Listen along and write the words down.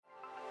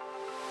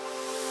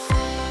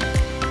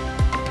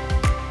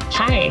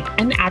Hi,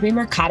 I'm Abby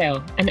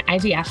Mercado, an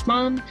IVF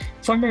mom,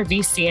 former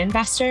VC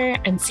investor,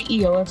 and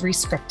CEO of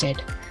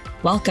Rescripted.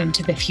 Welcome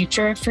to the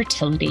Future of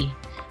Fertility,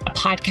 a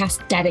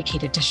podcast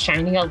dedicated to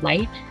shining a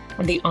light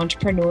on the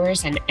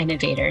entrepreneurs and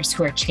innovators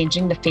who are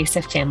changing the face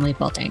of family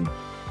building.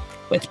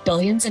 With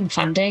billions in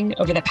funding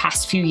over the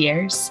past few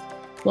years,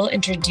 we'll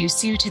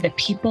introduce you to the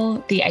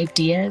people, the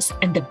ideas,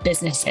 and the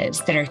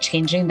businesses that are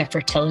changing the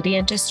fertility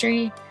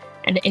industry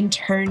and in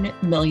turn,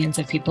 millions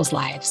of people's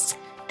lives.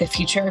 The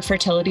future of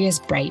fertility is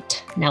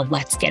bright. Now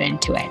let's get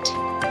into it.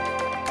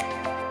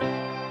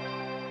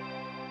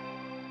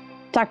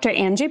 Dr.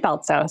 Angie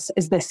Beltsos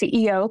is the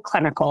CEO,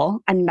 Clinical,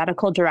 and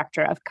Medical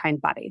Director of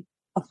Kindbody,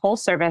 a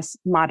full-service,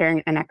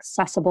 modern, and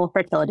accessible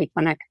fertility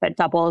clinic that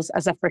doubles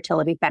as a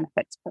fertility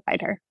benefits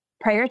provider.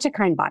 Prior to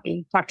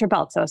Kindbody, Dr.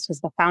 Beltsos was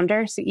the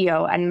founder,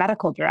 CEO, and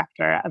medical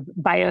director of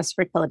Vios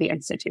Fertility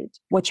Institute,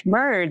 which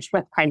merged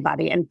with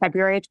Kindbody in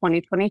February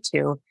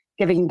 2022,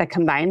 giving the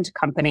combined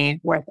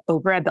company worth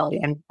over $1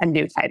 billion a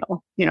new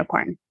title,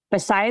 Unicorn.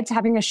 Besides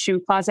having a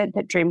shoe closet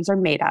that dreams are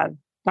made of,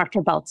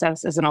 Dr.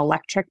 Beltsos is an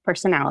electric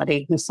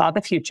personality who saw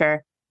the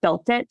future,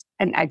 built it,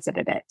 and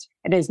exited it.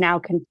 It is now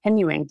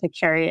continuing to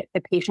carry the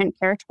patient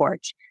care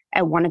torch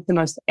at one of the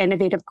most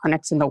innovative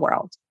clinics in the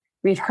world.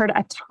 We've heard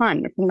a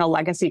ton from the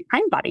legacy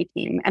Kindbody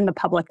team and the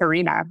public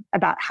arena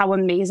about how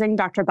amazing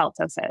Dr.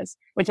 Beltsos is,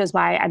 which is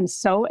why I'm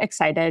so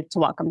excited to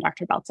welcome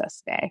Dr.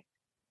 Beltsos today.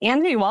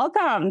 Angie,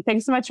 welcome.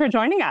 Thanks so much for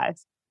joining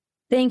us.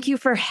 Thank you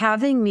for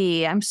having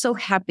me. I'm so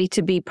happy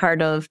to be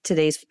part of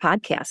today's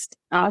podcast.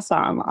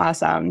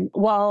 Awesome.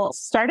 Well,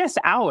 start us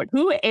out.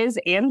 Who is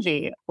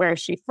Angie? Where is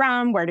she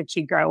from? Where did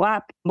she grow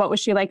up? What was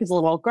she like as a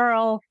little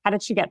girl? How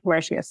did she get to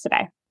where she is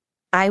today?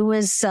 I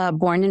was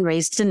born and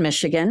raised in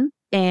Michigan.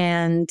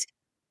 And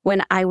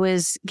when I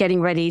was getting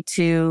ready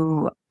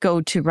to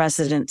go to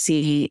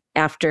residency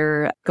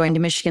after going to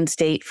Michigan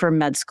State for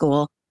med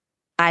school,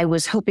 I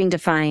was hoping to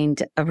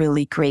find a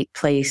really great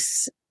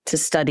place to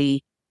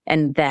study,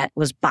 and that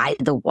was by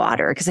the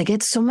water because I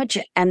get so much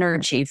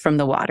energy from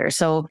the water.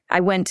 So I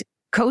went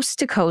coast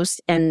to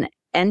coast and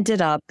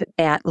ended up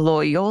at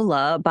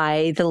Loyola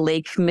by the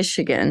Lake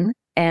Michigan,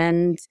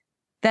 and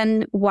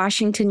then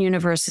Washington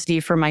University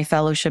for my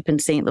fellowship in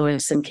St.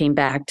 Louis, and came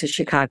back to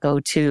Chicago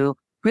to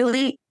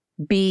really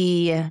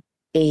be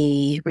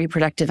a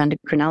reproductive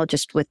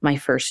endocrinologist with my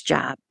first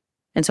job.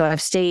 And so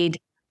I've stayed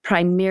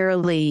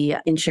primarily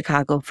in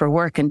Chicago for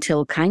work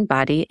until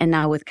Kindbody. And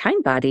now with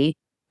Kindbody,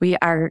 we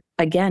are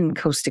again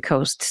coast to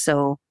coast.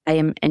 So I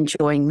am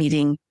enjoying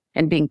meeting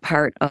and being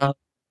part of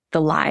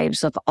the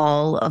lives of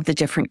all of the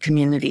different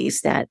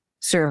communities that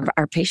serve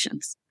our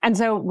patients. And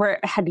so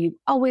had you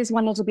always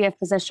wanted to be a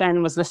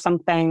physician? Was this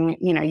something,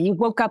 you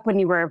woke up when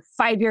you were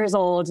 5 years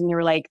old and you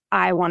were like,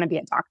 I want to be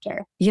a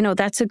doctor?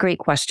 That's a great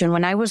question.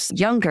 When I was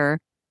younger,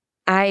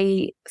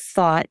 I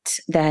thought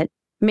that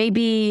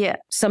maybe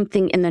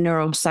something in the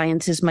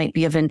neurosciences might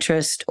be of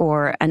interest,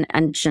 or an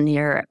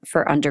engineer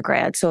for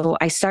undergrad. So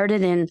I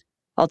started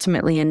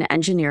ultimately in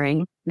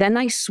engineering. Then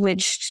I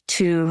switched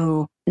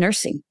to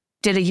nursing,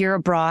 did a year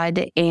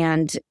abroad.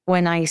 And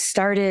when I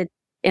started,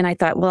 and I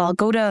thought, well, I'll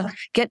go to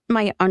get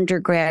my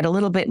undergrad a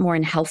little bit more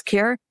in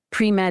healthcare,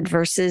 pre-med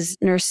versus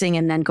nursing,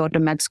 and then go to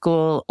med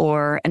school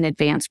or an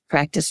advanced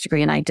practice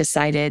degree. And I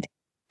decided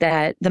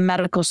that the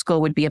medical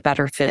school would be a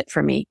better fit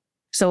for me.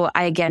 So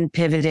I again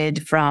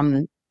pivoted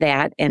from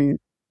that and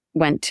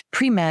went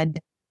pre-med.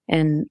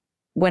 And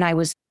when I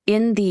was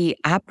in the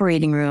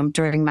operating room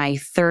during my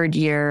third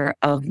year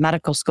of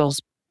medical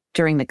schools,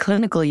 during the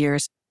clinical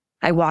years,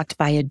 I walked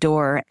by a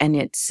door and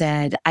it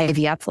said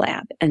IVF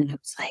lab. And I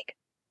was like,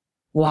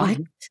 what?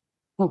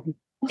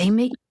 They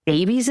make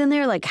babies in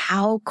there? Like,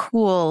 how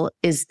cool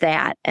is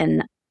that?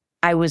 And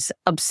I was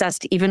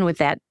obsessed even with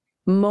that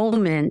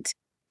moment,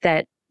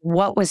 that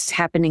what was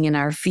happening in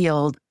our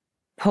field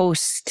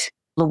post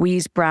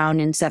Louise Brown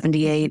in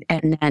 78,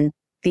 and then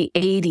the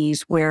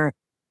 80s, where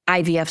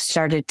IVF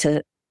started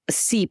to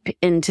seep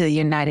into the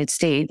United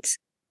States.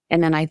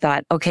 And then I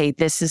thought, okay,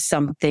 this is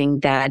something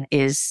that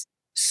is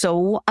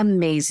so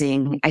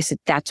amazing. I said,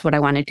 that's what I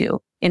want to do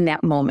in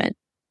that moment.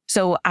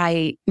 So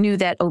I knew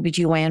that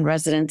OBGYN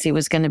residency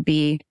was going to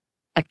be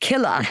a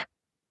killer.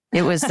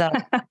 It was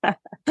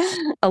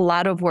a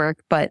lot of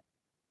work, but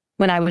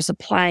when I was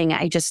applying,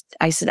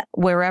 I said,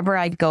 wherever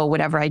I go,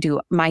 whatever I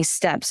do, my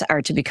steps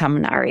are to become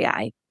an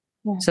REI.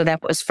 Yeah. So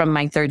that was from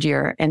my third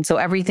year. And so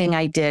everything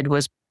I did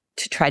was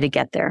to try to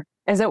get there.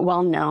 Is it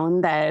well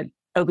known that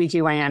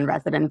OBGYN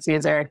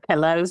residencies are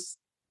killers?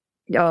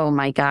 Oh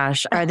my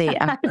gosh, are they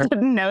ever? I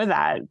didn't know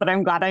that, but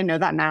I'm glad I know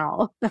that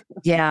now.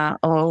 Yeah.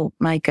 Oh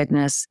my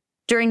goodness.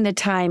 During the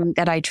time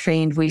that I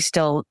trained, we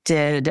still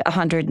did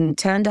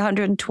 110 to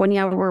 120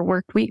 hour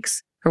work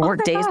weeks or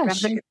work days.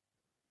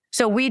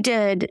 So we'd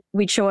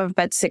show up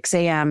at 6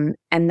 a.m.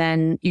 and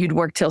then you'd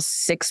work till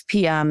 6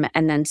 p.m.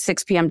 And then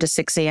 6 p.m. to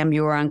 6 a.m.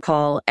 you were on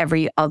call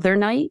every other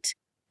night.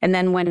 And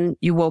then when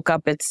you woke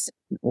up,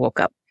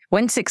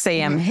 when 6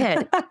 a.m.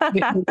 hit,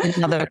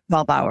 another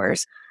 12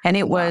 hours. And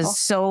it was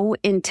so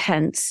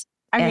intense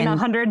I mean,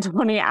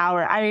 120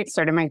 hour. I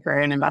started my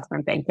career in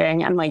investment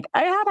banking and like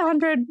I had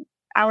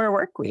 100-hour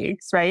work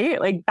weeks, right?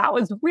 Like that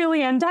was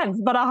really intense,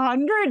 but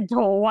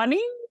 120?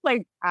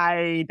 Like,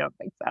 I don't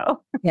think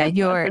so. Yeah,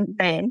 you're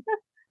insane.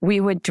 We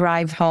would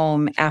drive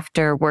home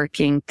after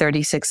working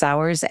 36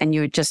 hours and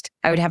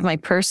I would have my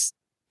purse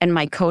and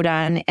my coat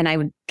on and I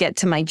would get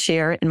to my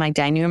chair in my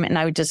dining room and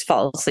I would just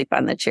fall asleep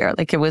on the chair.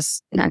 Like it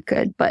was not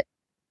good, but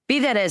be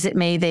that as it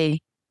may, they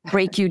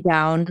break you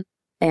down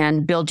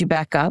and build you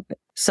back up.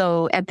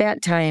 So at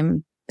that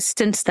time,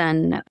 since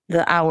then,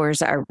 the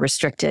hours are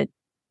restricted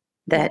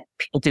that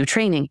people do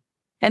training.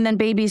 And then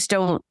babies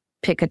don't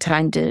pick a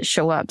time to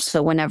show up.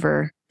 So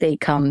whenever they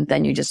come,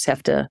 then you just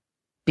have to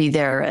be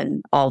there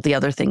and all the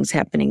other things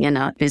happening in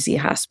a busy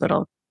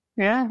hospital.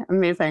 Yeah,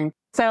 amazing.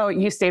 So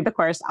you stayed the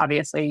course,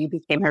 obviously. You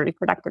became a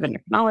reproductive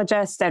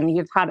endocrinologist and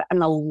you've had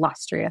an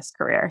illustrious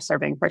career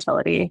serving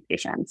fertility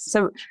patients.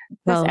 So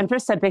I was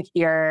interested to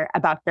hear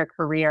about your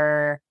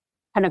career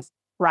kind of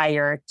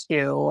prior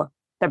to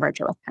the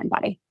merger with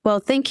Kindbody. Well,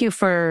 thank you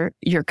for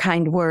your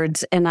kind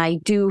words. And I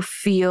do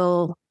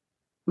feel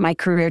my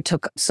career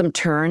took some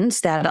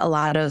turns that a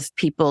lot of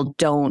people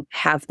don't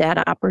have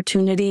that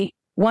opportunity.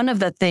 One of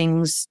the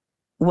things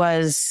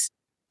was,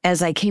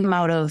 as I came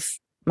out of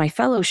my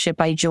fellowship,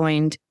 I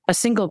joined a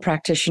single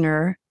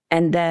practitioner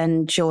and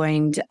then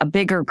joined a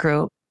bigger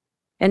group.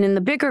 And in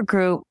the bigger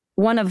group,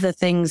 one of the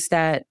things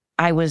that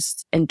I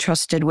was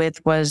entrusted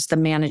with was the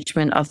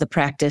management of the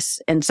practice.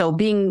 And so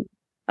being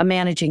a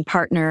managing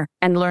partner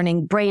and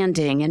learning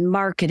branding and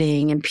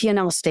marketing and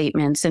P&L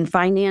statements and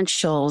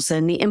financials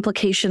and the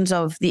implications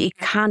of the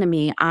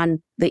economy on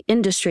the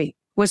industry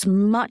was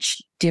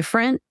much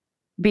different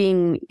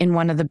being in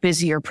one of the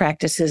busier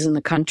practices in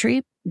the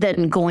country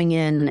than going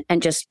in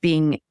and just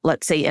being,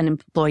 let's say, an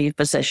employee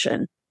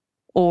physician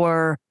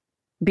or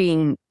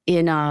being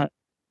in a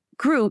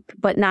group,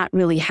 but not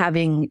really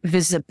having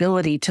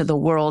visibility to the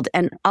world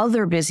and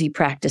other busy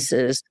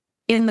practices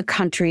in the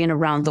country and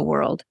around the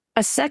world.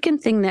 A second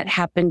thing that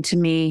happened to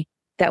me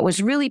that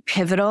was really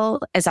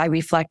pivotal as I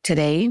reflect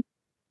today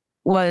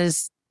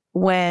was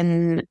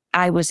when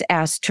I was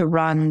asked to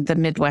run the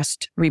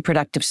Midwest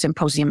Reproductive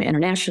Symposium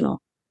International.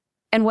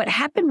 And what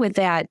happened with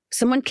that,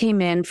 someone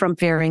came in from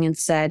Fairing and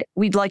said,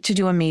 we'd like to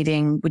do a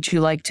meeting. Would you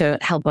like to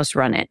help us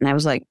run it? And I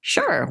was like,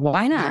 sure,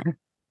 why not?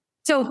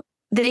 So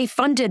they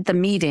funded the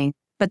meeting,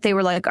 but they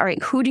were like, all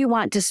right, who do you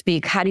want to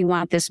speak? How do you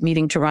want this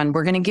meeting to run?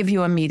 We're going to give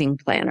you a meeting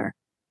planner.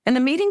 And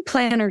the meeting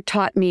planner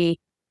taught me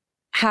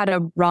how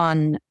to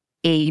run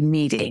a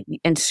meeting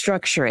and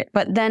structure it.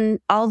 But then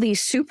all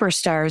these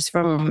superstars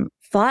from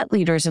thought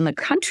leaders in the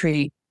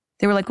country,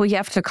 they were like, well, you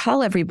have to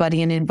call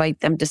everybody and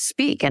invite them to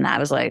speak. And I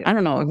was like, I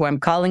don't know who I'm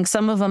calling.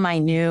 Some of them I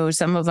knew.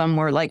 Some of them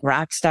were like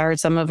rock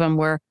stars. Some of them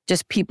were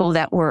just people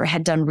that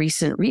had done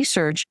recent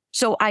research.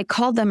 So I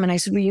called them and I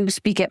said, will you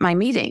speak at my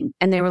meeting?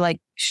 And they were like,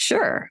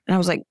 sure. And I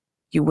was like,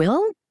 you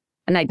will?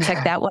 And I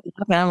checked that one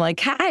off. And I'm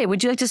like, hi,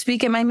 would you like to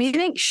speak at my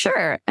meeting?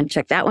 Sure. And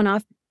check that one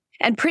off.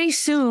 And pretty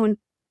soon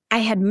I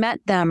had met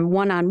them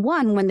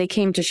one-on-one when they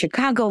came to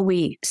Chicago.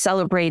 We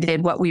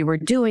celebrated what we were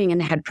doing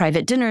and had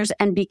private dinners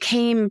and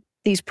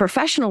these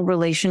professional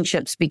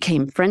relationships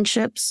became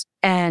friendships.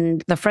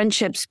 And the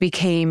friendships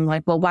became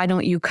like, well, why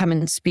don't you come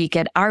and speak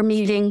at our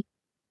meeting?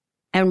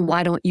 And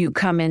why don't you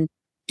come and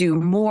do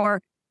more?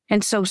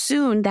 And so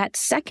soon that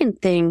second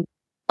thing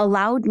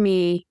allowed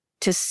me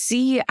to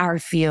see our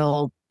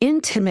field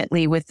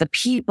intimately with the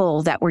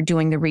people that were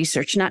doing the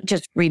research, not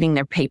just reading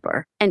their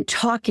paper and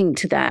talking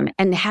to them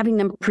and having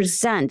them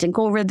present and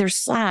go over their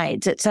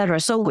slides, et cetera.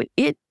 So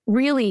it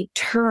really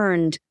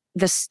turned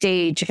the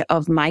stage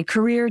of my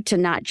career to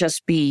not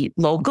just be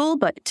local,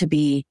 but to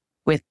be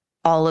with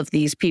all of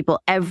these people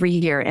every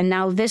year. And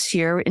now this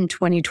year in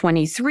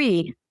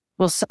 2023,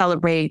 we'll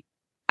celebrate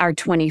our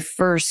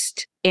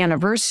 21st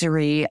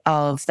anniversary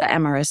of the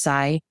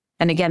MRSI.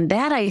 And again,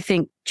 that I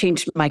think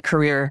changed my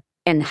career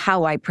and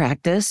how I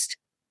practiced.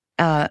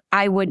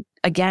 I would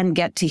again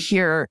get to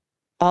hear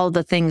all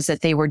the things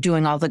that they were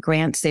doing, all the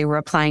grants they were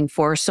applying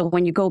for. So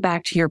when you go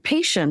back to your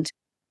patient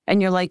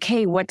and you're like,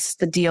 hey, what's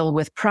the deal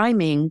with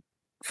priming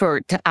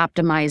to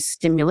optimize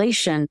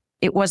stimulation?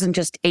 It wasn't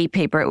just a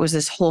paper. It was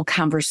this whole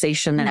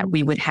conversation that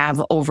we would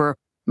have over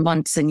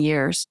months and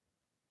years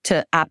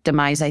to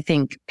optimize, I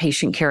think,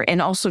 patient care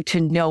and also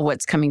to know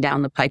what's coming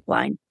down the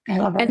pipeline. I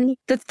love it. And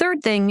the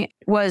third thing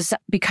was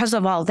because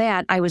of all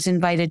that, I was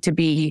invited to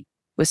be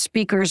with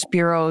speakers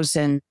bureaus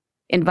and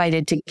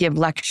invited to give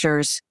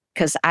lectures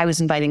because I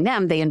was inviting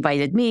them. They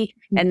invited me.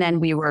 And then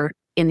we were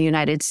in the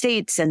United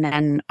States and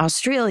then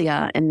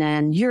Australia and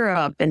then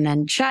Europe and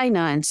then China.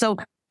 And so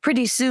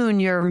pretty soon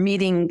you're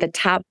meeting the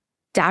top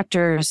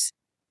doctors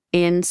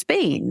in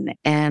Spain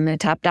and the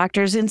top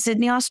doctors in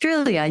Sydney,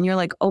 Australia. And you're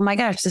like, oh my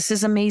gosh, this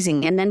is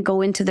amazing. And then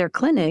go into their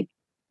clinic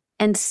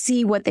and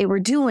see what they were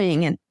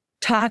doing and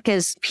talk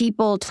as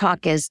people,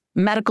 talk as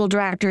medical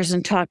directors,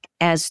 and talk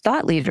as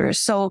thought leaders.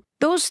 So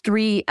those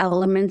three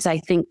elements, I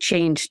think,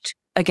 changed,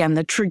 again,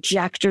 the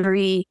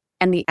trajectory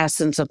and the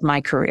essence of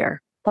my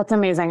career. That's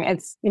amazing.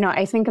 It's,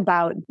 I think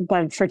about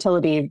the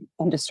fertility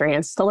industry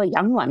is still a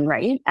young one,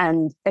 right?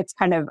 And it's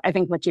kind of, I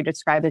think what you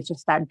describe is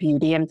just that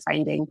beauty and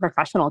finding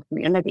professional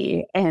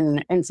community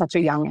in such a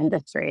young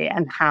industry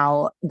and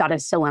how that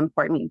is so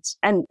important.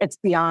 And it's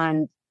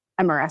beyond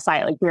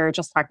MRSI. Like we were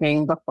just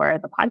talking before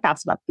the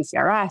podcast about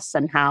PCRS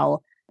and how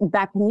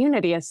that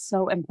community is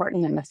so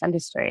important in this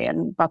industry.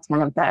 And that's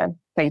one of the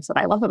things that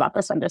I love about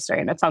this industry.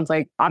 And it sounds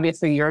like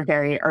obviously you're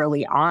very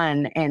early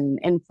on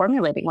in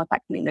formulating what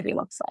that community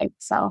looks like.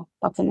 So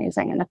that's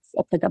amazing. And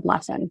it's a good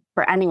lesson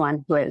for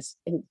anyone who is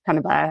kind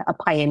of a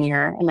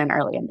pioneer in an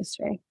early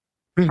industry.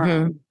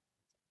 Mm-hmm.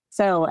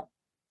 So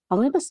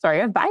only the story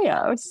of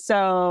Vios.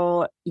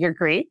 So you're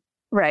Greek,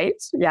 right?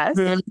 Yes.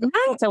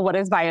 Mm-hmm. So what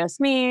does Vios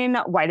mean?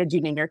 Why did you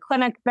name your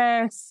clinic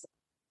this?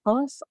 Tell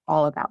us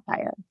all about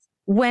Vios.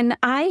 When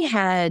I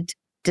had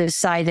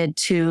decided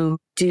to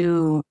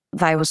do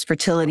Vios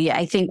Fertility,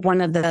 I think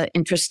one of the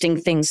interesting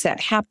things that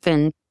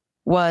happened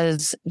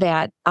was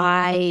that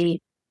I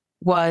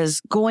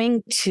was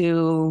going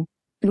to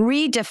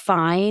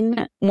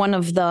redefine one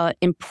of the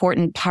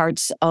important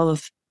parts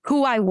of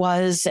who I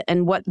was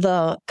and what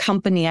the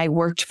company I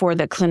worked for,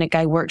 the clinic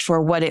I worked for,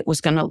 what it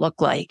was going to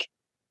look like.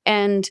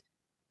 And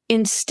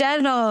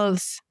instead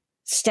of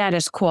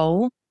status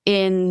quo,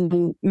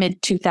 in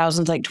mid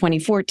 2000s, like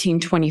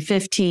 2014,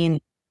 2015,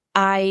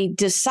 I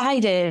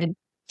decided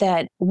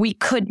that we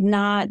could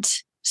not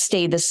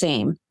stay the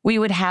same. We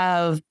would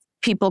have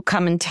people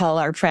come and tell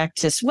our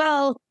practice,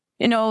 well,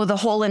 the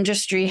whole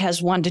industry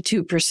has 1%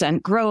 to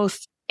 2% growth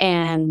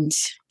and,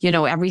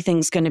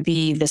 everything's going to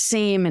be the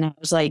same. And I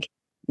was like,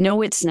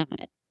 no, it's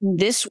not.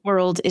 This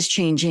world is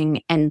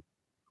changing and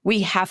we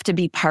have to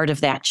be part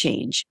of that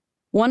change.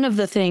 One of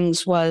the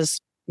things was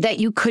that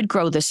you could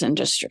grow this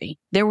industry.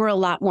 There were a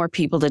lot more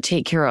people to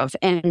take care of.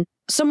 And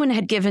someone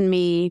had given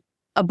me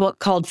a book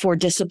called 4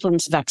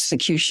 Disciplines of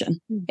Execution.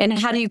 And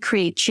how do you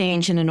create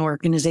change in an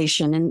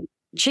organization? And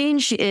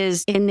change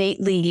is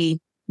innately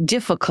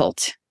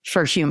difficult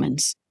for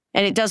humans.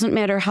 And it doesn't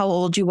matter how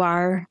old you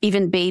are.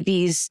 Even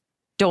babies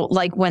don't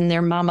like when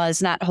their mama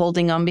is not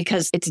holding them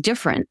because it's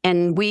different.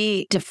 And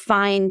we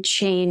define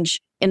change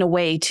in a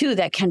way too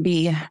that can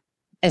be,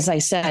 as I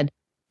said,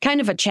 kind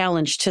of a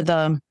challenge to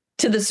the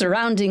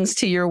surroundings,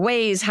 to your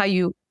ways,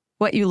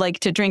 what you like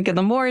to drink in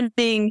the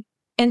morning.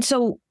 And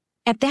so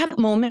at that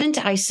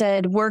moment, I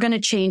said, we're going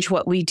to change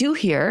what we do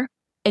here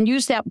and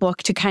use that book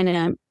to kind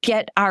of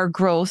get our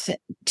growth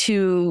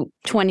to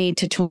 20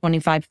 to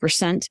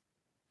 25%.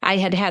 I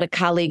had a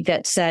colleague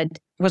that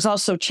was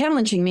also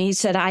challenging me. He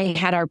said, I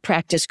had our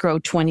practice grow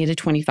 20 to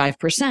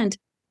 25%.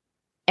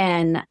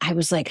 And I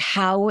was like,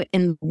 how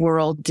in the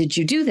world did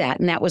you do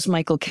that? And that was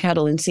Michael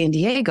Kettle in San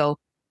Diego.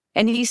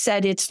 And he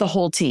said, it's the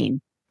whole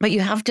team. But you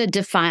have to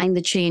define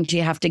the change.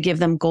 You have to give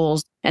them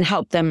goals and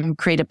help them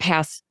create a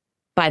path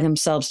by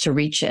themselves to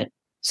reach it.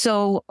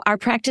 So our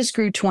practice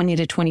grew 20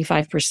 to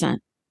 25%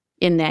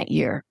 in that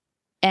year.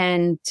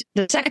 And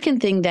the second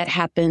thing that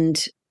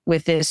happened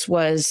with this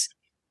was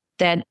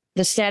that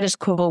the status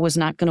quo was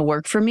not going to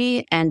work for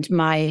me. And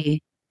my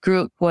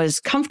group was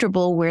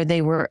comfortable where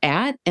they were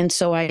at. And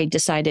so I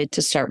decided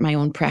to start my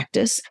own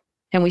practice.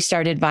 And we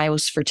started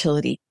Vios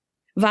Fertility.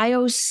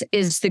 Vios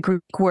is the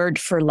Greek word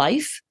for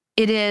life.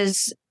 It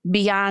is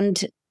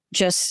beyond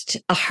just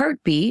a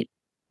heartbeat,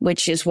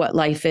 which is what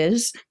life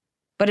is,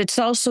 but it's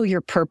also your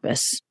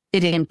purpose.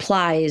 It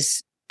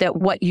implies that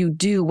what you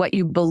do, what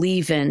you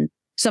believe in,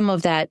 some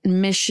of that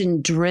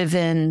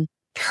mission-driven,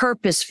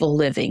 purposeful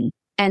living.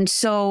 And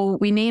so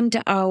we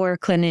named our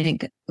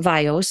clinic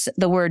Vios.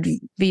 The word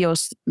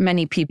Vios,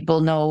 many people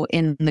know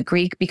in the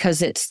Greek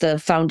because it's the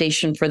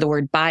foundation for the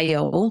word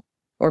bio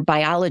or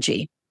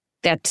biology.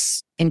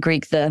 That's in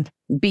Greek, the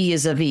B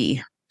is a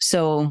V.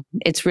 So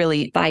it's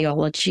really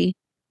biology.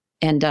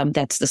 And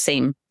that's the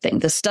same thing,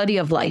 the study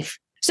of life.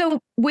 So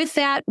with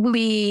that,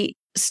 we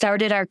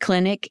started our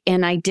clinic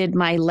and I did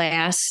my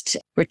last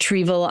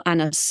retrieval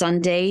on a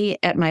Sunday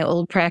at my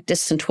old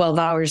practice. And 12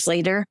 hours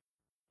later,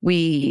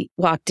 we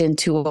walked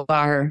into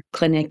our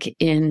clinic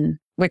in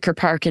Wicker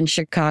Park in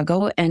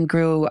Chicago and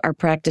grew our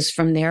practice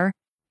from there.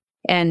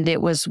 And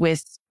it was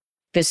with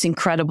this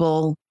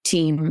incredible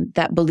team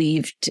that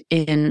believed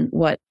in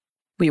what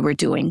we were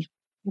doing.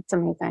 That's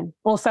amazing.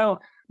 Well, so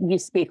you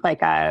speak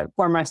like a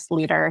foremost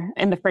leader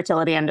in the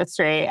fertility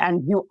industry,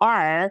 and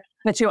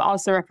but you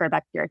also refer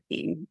back to your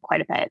team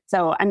quite a bit.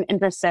 So I'm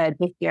interested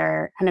with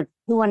your kind of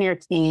who on your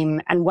team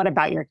and what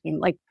about your team?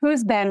 Like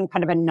who's been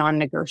kind of a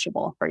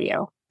non-negotiable for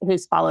you?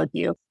 Who's followed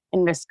you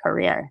in this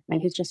career? And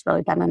who's just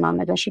really been a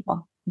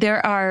non-negotiable?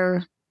 There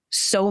are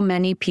so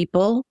many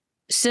people.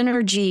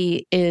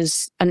 Synergy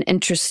is an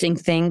interesting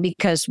thing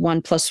because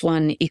 1 +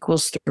 1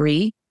 =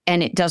 3,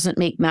 and it doesn't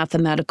make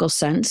mathematical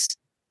sense.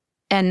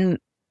 And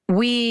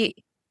we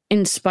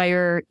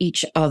inspire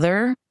each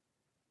other,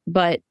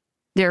 but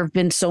there have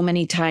been so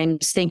many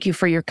times, thank you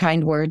for your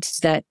kind words,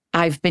 that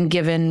I've been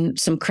given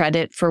some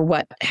credit for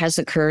what has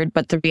occurred,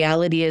 but the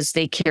reality is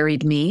they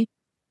carried me.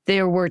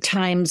 There were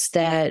times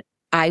that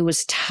I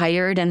was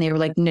tired and they were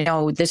like,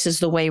 no, this is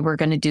the way we're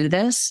going to do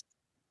this.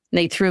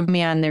 They threw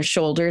me on their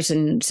shoulders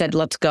and said,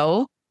 let's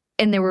go.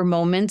 And there were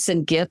moments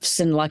and gifts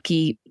and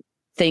lucky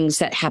things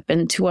that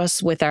happened to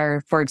us with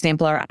for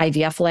example, our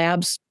IVF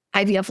labs.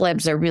 IVF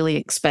labs are really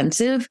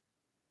expensive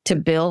to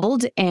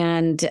build.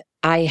 And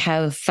I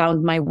have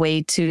found my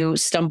way to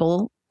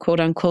quote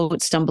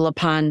unquote, stumble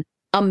upon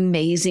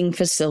amazing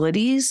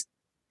facilities.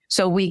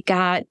 So we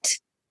got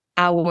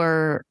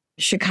our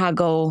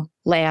Chicago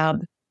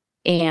lab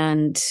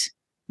and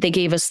they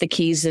gave us the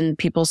keys and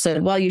people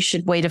said, well, you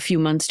should wait a few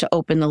months to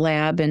open the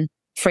lab. And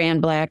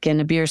Fran Black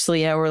and Abir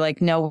Salia were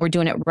like, no, we're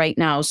doing it right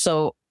now.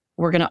 So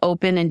we're going to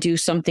open and do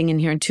something in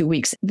here in 2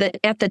 weeks.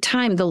 At the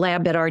time, the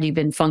lab had already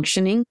been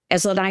functioning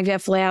as an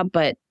IVF lab,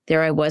 but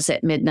there I was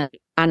at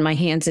midnight on my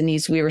hands and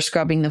knees. We were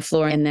scrubbing the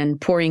floor and then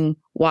pouring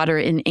water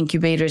in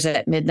incubators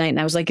at midnight. And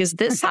I was like, is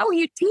this how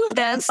you do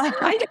this?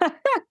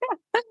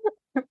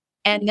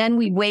 And then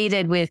we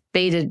waited with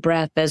bated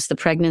breath as the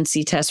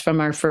pregnancy test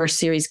from our first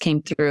series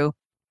came through.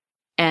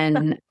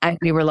 And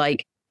we were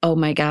like, oh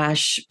my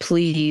gosh,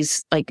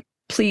 please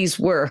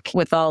work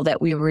with all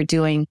that we were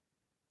doing.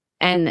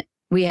 And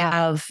we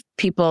have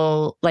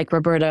people like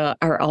Roberta,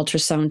 our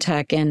ultrasound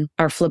tech, and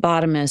our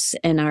phlebotomists,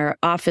 and our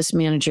office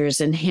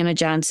managers, and Hannah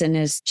Johnson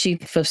as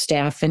chief of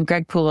staff, and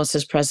Greg Poulos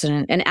as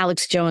president, and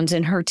Alex Jones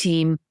and her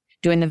team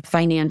doing the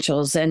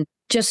financials, and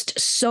just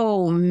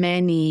so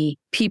many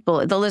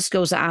people. The list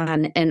goes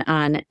on and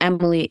on.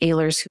 Emily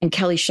Ehlers and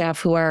Kelly Schaff,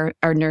 who are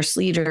our nurse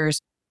leaders.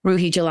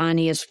 Ruhi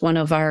Jalani is one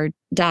of our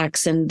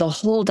docs, and the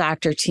whole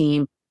doctor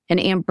team. And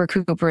Amber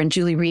Cooper and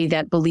Julie Reed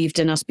that believed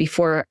in us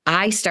before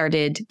I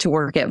started to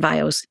work at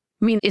Vios.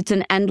 I mean, it's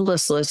an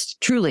endless list,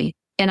 truly.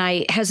 And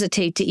I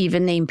hesitate to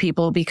even name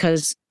people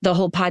because the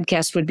whole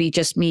podcast would be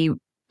just me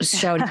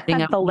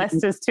shouting out. The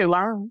list is too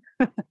long.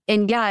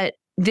 And yet,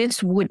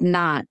 this would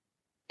not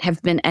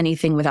have been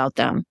anything without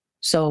them.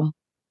 So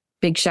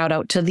big shout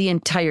out to the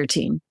entire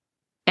team.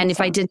 And if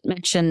I didn't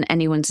mention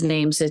anyone's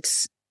names,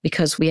 it's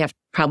because we have to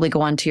probably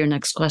go on to your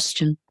next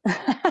question.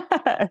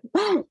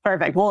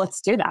 Perfect. Well,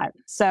 let's do that.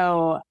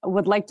 So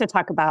would like to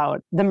talk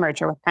about the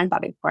merger with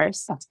Kindbody, of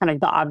course. That's kind of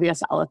the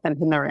obvious elephant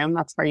in the room.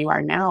 That's where you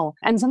are now.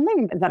 And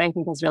something that I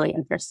think is really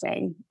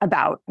interesting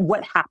about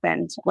what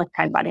happened with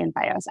Kindbody and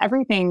Vios,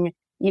 everything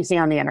you see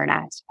on the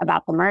internet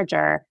about the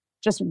merger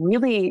just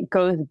really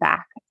goes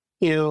back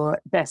to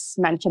this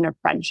mention of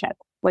friendship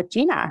with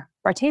Gina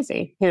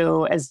Bartesi,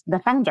 who is the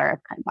founder of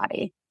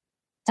Kindbody.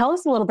 Tell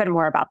us a little bit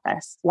more about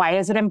this. Why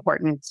is it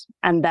important?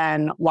 And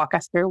then walk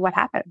us through what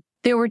happened.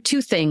 There were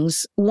two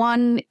things.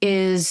 One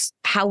is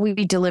how we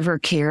deliver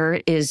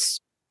care is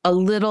a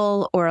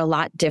little or a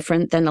lot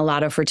different than a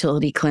lot of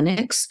fertility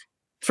clinics.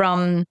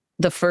 From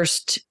the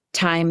first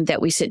time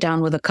that we sit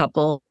down with a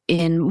couple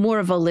in more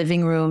of a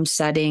living room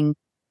setting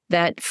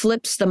that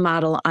flips the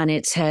model on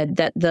its head,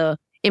 that the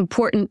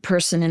important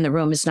person in the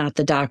room is not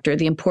the doctor.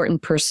 The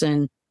important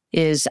person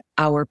is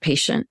our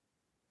patient.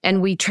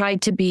 And we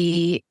tried to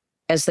be,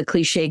 as the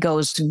cliche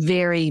goes,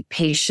 very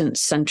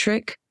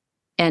patient-centric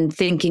and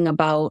thinking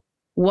about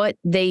what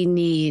they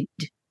need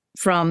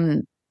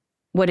from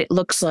what it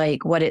looks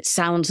like, what it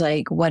sounds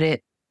like, what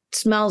it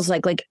smells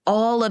like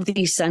all of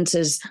these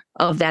senses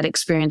of that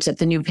experience at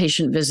the new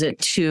patient visit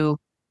to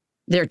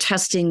their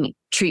testing,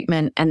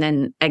 treatment, and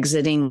then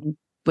exiting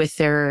with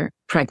their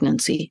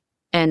pregnancy,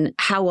 and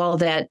how all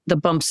that, the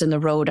bumps in the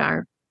road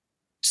are.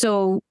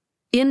 So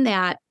in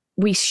that,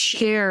 we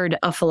shared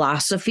a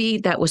philosophy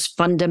that was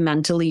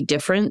fundamentally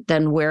different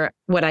than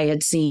what I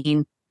had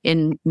seen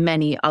in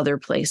many other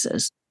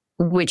places,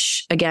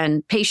 which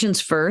again,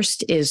 patients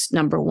first is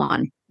number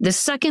one. The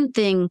second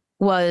thing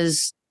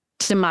was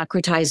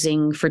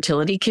democratizing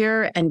fertility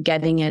care and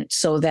getting it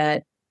so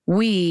that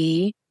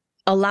we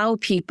allow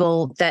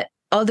people that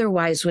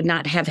otherwise would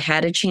not have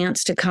had a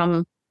chance to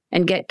come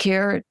and get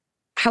care.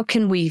 How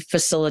can we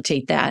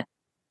facilitate that?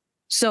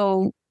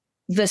 So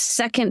the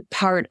second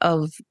part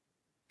of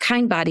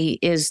Kindbody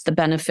is the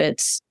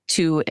benefits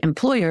to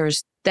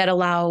employers that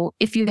allow,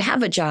 if you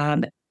have a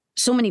job,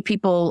 so many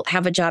people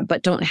have a job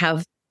but don't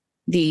have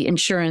the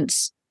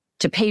insurance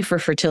to pay for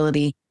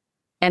fertility.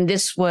 And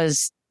this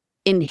was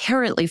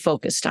inherently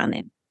focused on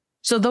it.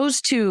 So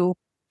those two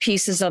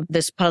pieces of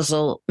this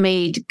puzzle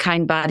made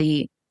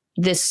Kindbody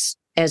this,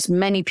 as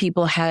many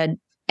people had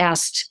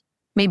asked,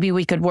 maybe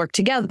we could work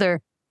together.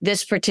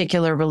 This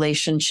particular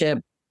relationship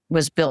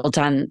was built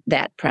on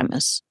that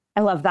premise.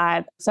 I love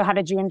that. So how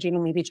did you and Gina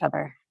meet each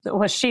other?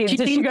 Did she go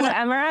to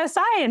MRSI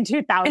in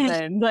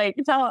 2000?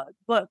 Tell us,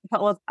 I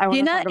want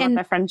to talk about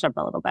the friendship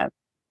a little bit.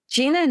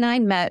 Gina and I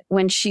met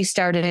when she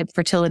started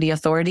Fertility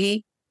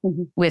Authority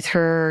with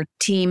her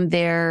team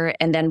there.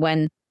 And then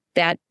when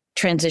that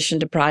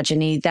transitioned to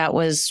Progeny, that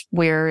was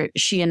where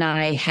she and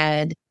I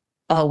had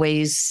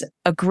always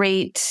a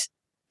great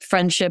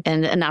friendship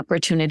and an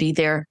opportunity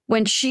there.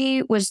 When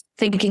she was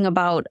thinking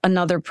about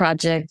another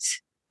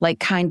project like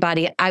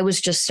Kindbody, I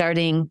was just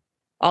starting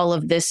all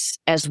of this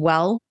as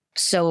well.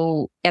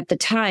 So at the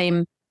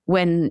time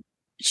when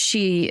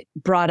she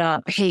brought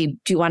up, hey,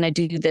 do you want to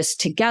do this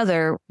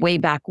together? Way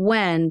back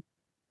when,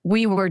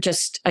 we were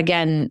just,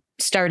 again,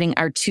 starting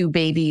our two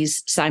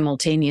babies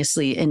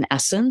simultaneously in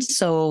essence.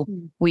 So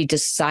we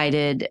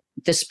decided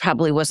this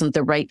probably wasn't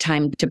the right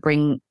time to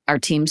bring our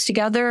teams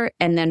together.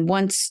 And then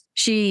once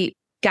she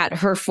got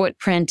her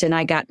footprint and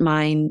I got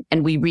mine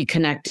and we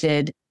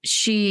reconnected,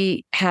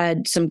 she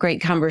had some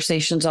great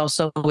conversations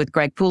also with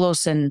Greg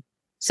Poulos and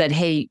said,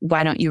 hey,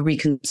 why don't you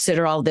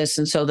reconsider all this?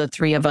 And so the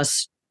three of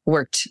us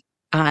worked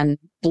on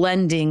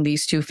blending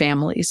these two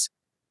families.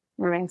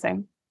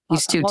 Amazing.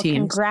 These two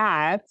teams.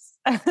 Congrats.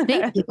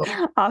 Thank you.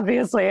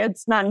 Obviously,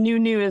 it's not new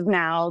news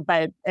now,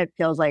 but it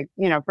feels like,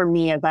 for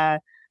me as a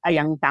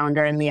young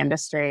founder in the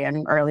industry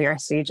and earlier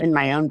stage in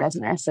my own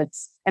business,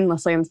 it's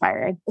endlessly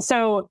inspiring.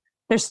 So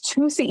there's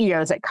two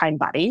CEOs at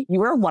Kindbody.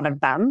 You are one of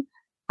them.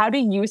 How do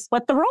you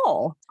split the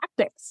role?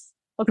 Tactics.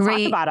 Let's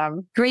talk about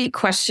them. Great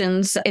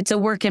questions. It's a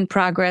work in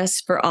progress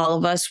for all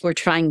of us. We're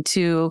trying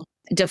to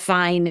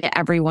define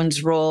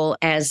everyone's role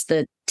as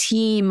the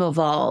team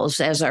evolves,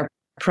 as our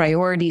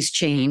priorities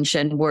change,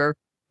 and we're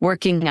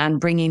working on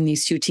bringing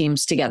these two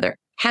teams together.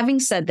 Having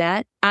said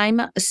that, I'm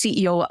a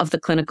CEO of the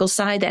clinical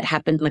side that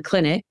happened in the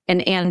clinic,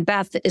 and Ann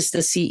Beth is the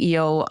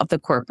CEO of the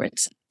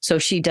corporates. So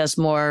she does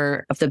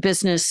more of the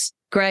business.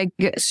 Greg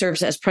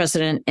serves as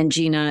president, and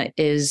Gina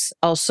is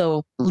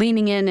also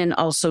leaning in and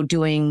also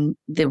doing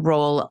the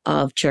role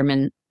of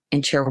chairman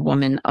and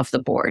chairwoman of the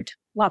board.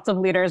 Lots of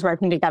leaders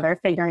working together,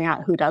 figuring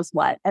out who does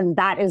what. And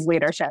that is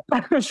leadership,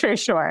 for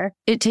sure.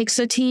 It takes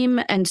a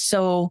team. And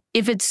so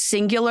if it's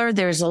singular,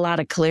 there's a lot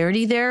of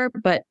clarity there.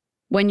 But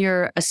when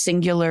you're a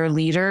singular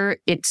leader,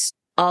 it's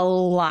a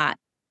lot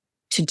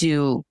to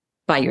do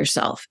by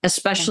yourself,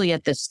 especially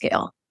at this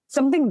scale.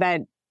 Something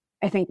that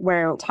I think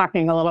we're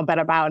talking a little bit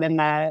about in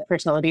the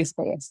fertility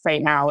space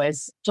right now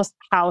is just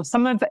how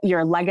some of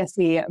your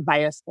legacy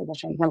Vios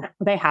physicians,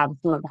 they have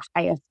some of the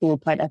highest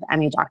throughput of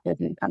any doctors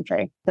in the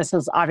country. This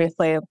is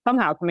obviously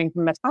somehow coming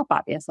from the top,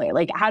 obviously.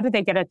 Like, how do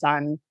they get it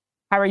done?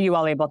 How are you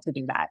all able to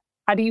do that?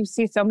 How do you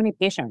see so many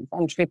patients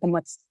and treat them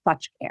with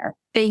such care?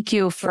 Thank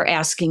you for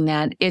asking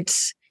that.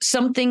 It's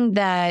something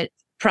that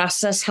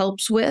process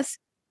helps with,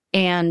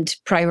 and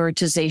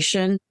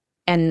prioritization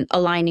and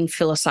aligning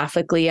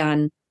philosophically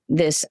on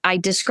this. I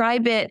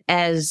describe it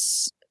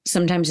as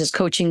sometimes as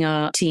coaching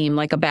a team,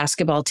 like a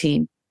basketball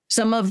team.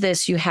 Some of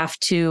this you have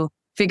to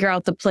figure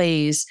out the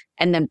plays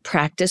and then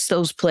practice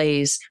those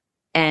plays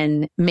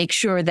and make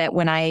sure that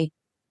when I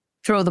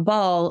throw the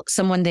ball,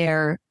 someone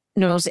there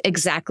knows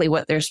exactly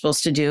what they're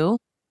supposed to do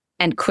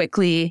and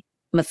quickly,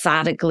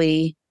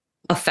 methodically,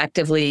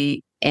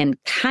 effectively, and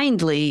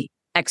kindly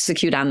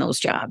execute on those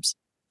jobs.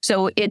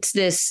 So it's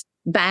this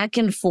back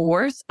and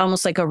forth,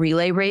 almost like a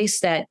relay race,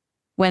 that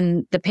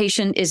when the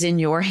patient is in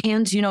your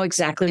hands, you know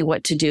exactly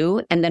what to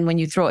do. And then when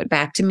you throw it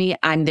back to me,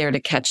 I'm there to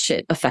catch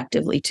it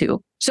effectively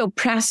too. So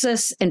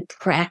process and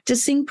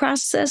practicing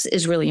process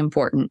is really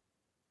important.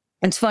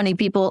 It's funny,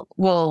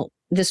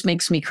 this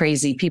makes me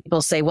crazy.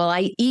 People say, well,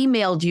 I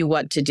emailed you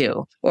what to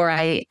do, or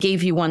I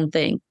gave you one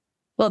thing.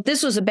 Well, if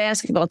this was a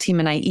basketball team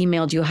and I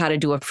emailed you how to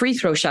do a free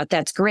throw shot,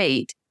 that's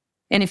great.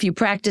 And if you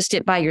practiced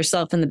it by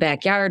yourself in the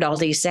backyard all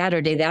day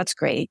Saturday, that's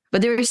great.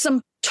 But there is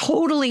some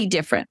totally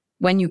different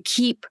when you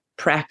keep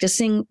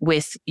practicing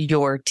with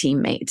your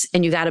teammates.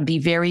 And you got to be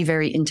very,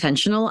 very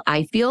intentional,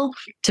 I feel,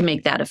 to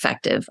make that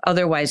effective.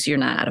 Otherwise, you're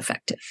not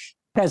effective.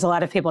 There's a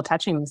lot of people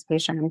touching these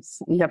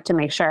patients. You have to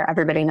make sure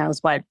everybody knows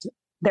what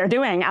they're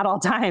doing at all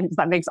times.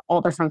 That makes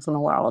all the difference in the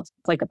world.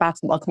 It's like a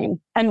basketball team.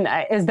 And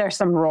is there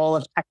some role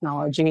of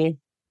technology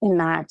in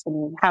that?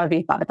 And how have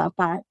you thought about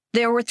that?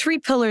 There were 3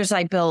 pillars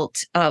I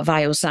built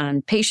Vios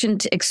on.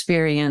 Patient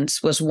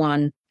experience was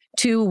one.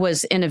 2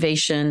 was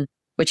innovation,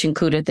 which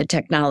included the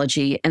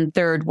technology. And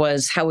 3rd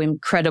was how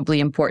incredibly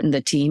important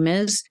the team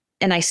is.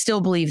 And I still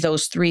believe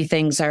those 3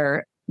 things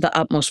are the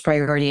utmost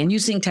priority. And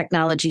using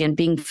technology and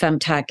being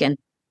femtech and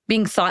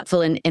being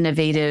thoughtful and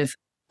innovative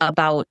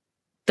about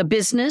the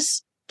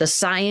business, the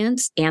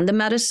science, and the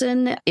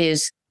medicine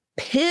is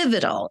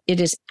pivotal.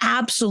 It is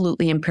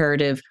absolutely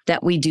imperative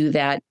that we do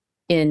that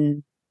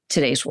in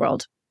today's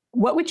world.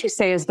 What would you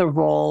say is the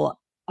role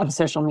of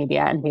social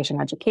media and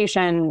patient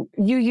education?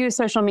 You use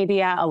social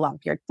media, a lot of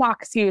your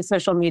docs use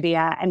social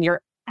media, and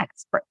you're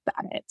experts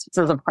at it.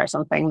 This is, of course,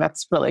 something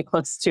that's really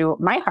close to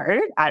my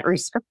heart at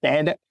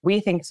Rescripted. We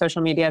think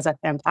social media is a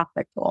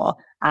fantastic tool.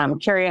 I'm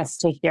curious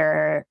to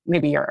hear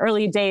maybe your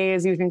early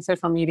days using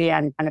social media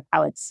and kind of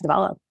how it's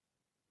developed.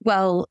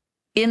 Well,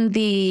 in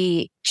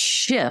the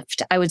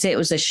shift, I would say it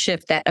was a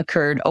shift that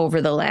occurred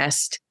over the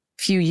last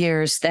few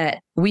years, that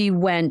we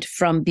went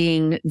from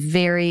being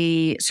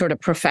very sort of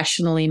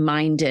professionally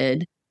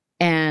minded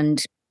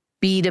and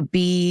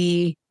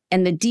B2B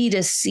and the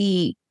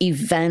D2C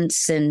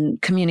events and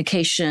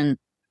communication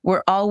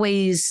were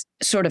always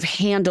sort of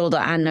handled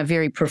on a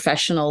very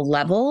professional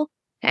level,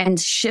 and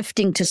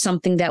shifting to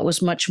something that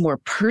was much more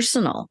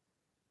personal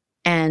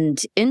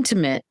and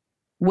intimate,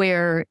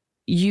 where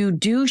you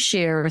do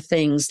share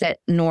things that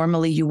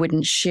normally you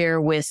wouldn't share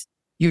with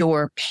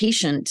your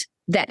patient.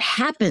 That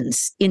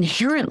happens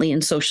inherently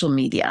in social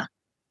media.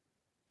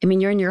 I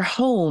mean, you're in your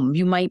home,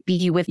 you might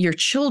be with your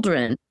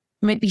children,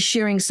 might be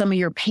sharing some of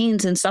your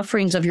pains and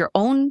sufferings of your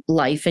own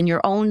life and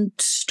your own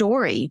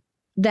story.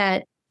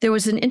 That there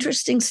was an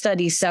interesting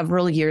study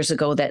several years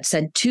ago that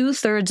said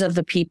 2/3 of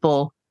the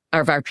people,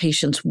 of our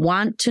patients,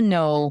 want to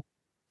know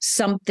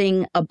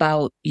something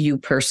about you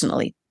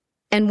personally.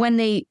 And when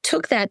they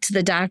took that to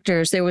the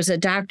doctors, there was a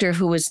doctor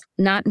who was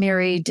not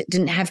married,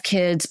 didn't have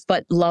kids,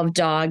 but loved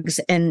dogs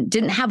and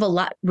didn't have a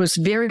lot, was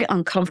very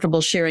uncomfortable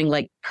sharing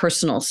like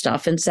personal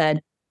stuff, and said,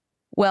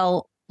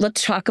 well,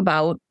 let's talk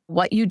about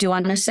what you do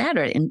on a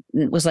Saturday. And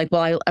it was like,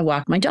 well, I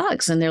walk my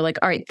dogs. And they're like,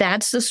 all right,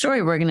 that's the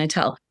story we're going to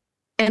tell.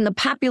 And the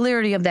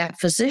popularity of that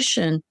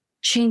physician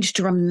changed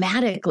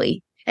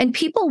dramatically. And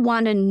people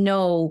want to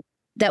know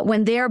that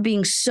when they're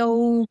being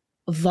so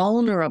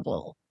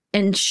vulnerable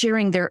and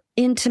sharing their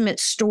intimate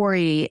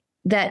story,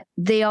 that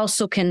they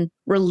also can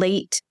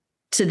relate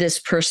to this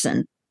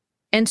person.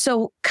 And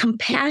so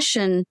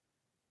compassion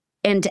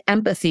and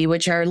empathy,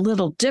 which are a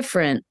little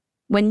different,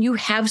 when you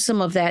have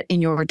some of that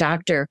in your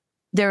doctor,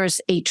 there's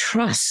a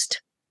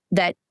trust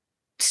that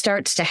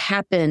starts to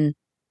happen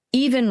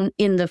even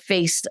in the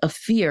face of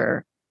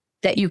fear,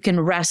 that you can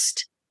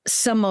rest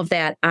some of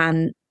that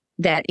on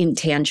that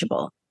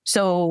intangible.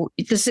 So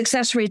the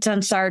success rates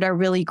on SARD are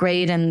really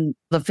great, and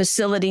the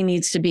facility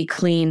needs to be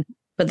clean.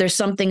 But there's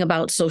something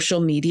about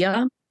social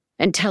media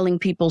and telling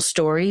people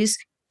stories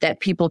that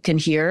people can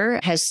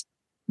hear has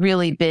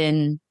really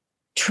been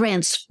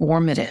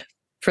transformative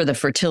for the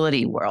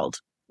fertility world.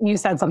 You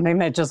said something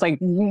that just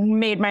like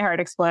made my heart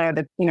explode.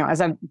 That, you know,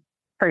 as a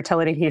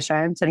fertility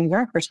patient, and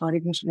you're a fertility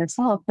patient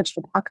yourself, which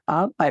we'll talk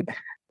about, but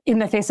in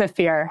the face of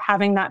fear,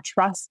 having that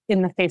trust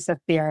in the face of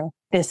fear,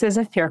 this is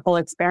a fearful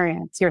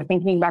experience. You're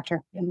thinking about your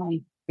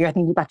family. You're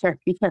thinking about your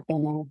future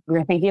family.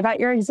 You're thinking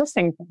about your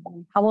existing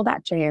family. How will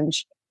that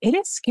change? It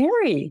is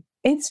scary.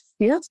 It's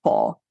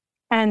fearful.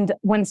 And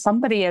when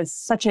somebody is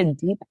such a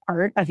deep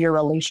part of your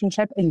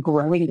relationship and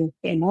growing your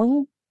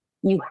family,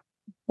 you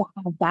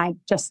have that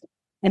just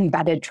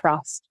embedded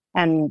trust.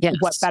 And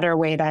what better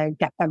way to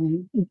get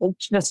them,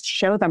 just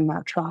show them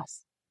that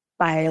trust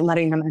by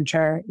letting them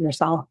enter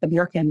yourself and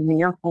your family and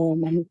your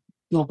home and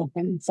multiple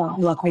things. So I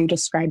love how you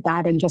described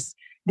that, and just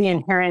the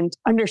inherent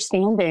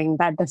understanding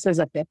that this is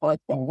a fearful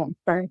experience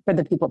for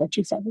the people that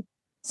you serve.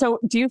 So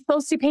do you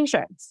still see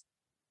patients?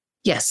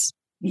 Yes.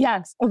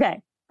 Yes.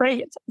 Okay,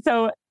 great.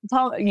 So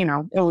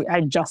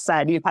I just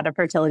said you've had a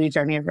fertility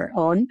journey of your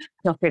own.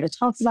 Feel free to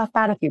tell us about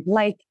that if you'd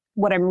like.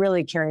 What I'm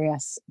really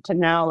curious to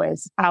know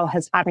is, how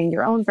has having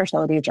your own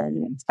fertility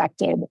journey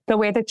affected the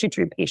way that you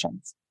treat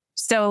patients?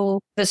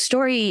 So the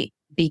story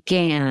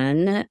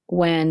began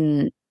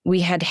when we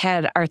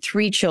had our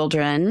 3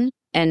 children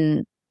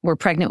and were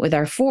pregnant with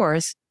our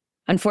 4th.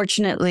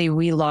 Unfortunately,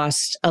 we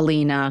lost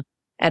Alina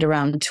at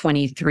around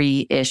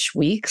 23-ish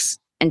weeks,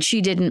 and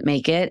she didn't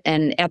make it.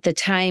 And at the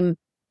time,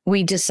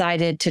 we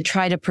decided to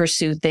try to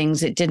pursue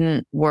things. It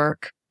didn't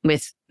work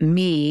with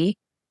me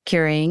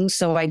carrying.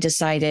 So I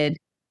decided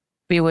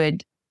we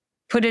would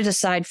put it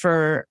aside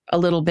for a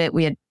little bit.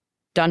 We had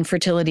done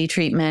fertility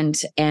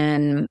treatment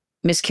and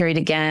miscarried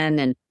again.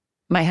 And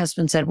my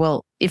husband said,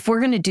 well, if we're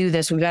going to do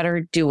this, we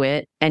better do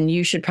it. And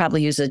you should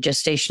probably use a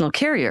gestational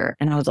carrier.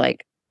 And I was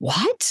like,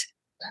 what?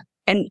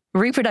 And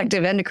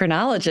reproductive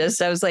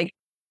endocrinologist, I was like,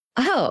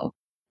 oh,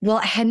 well,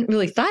 I hadn't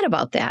really thought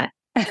about that.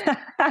 And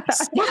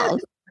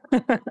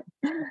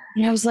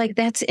I was like,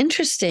 that's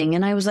interesting.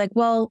 And I was like,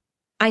 well,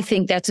 I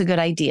think that's a good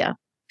idea.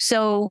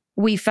 So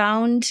we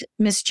found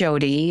Miss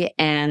Jody.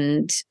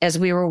 And as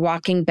we were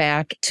walking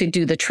back to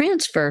do the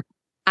transfer,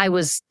 I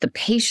was the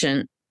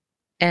patient.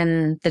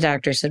 And the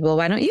doctor said, well,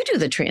 why don't you do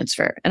the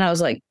transfer? And I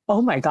was like,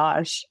 oh my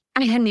gosh,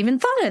 I hadn't even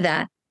thought of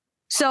that.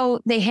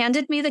 So they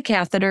handed me the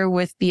catheter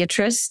with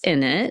Beatrice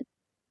in it.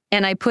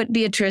 And I put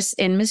Beatrice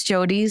in Miss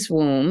Jody's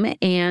womb,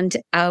 and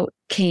out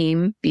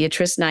came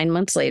Beatrice 9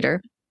 months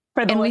later.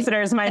 For the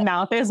listeners, my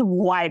mouth is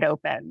wide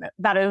open.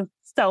 That is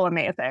so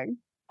amazing.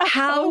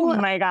 How oh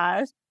my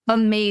gosh.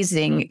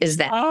 Amazing is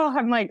that? Oh,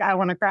 I'm like, I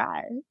want to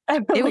cry. I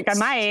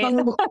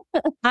might.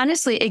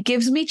 Honestly, it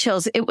gives me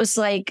chills. It was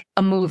like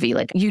a movie,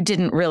 like, you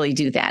didn't really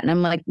do that. And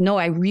I'm like, no,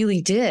 I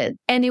really did.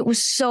 And it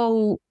was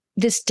so,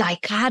 this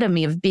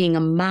dichotomy of being a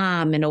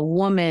mom and a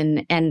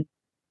woman and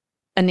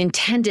an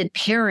intended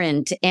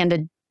parent and a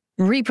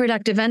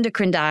reproductive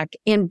endocrine doc,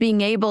 and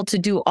being able to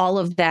do all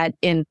of that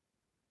in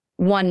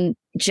one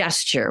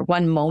gesture,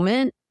 one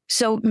moment.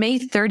 So May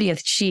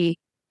 30th, she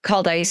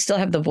called. I still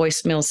have the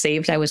voicemail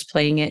saved. I was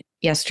playing it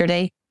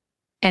yesterday.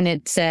 And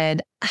it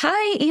said,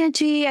 hi,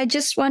 Angie, I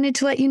just wanted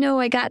to let you know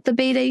I got the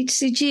beta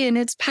HCG and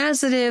it's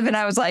positive. And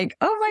I was like,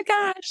 oh my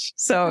gosh.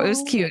 So it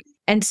was cute.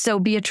 And so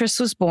Beatrice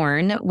was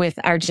born with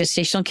our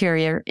gestational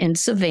carrier in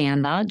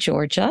Savannah,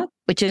 Georgia,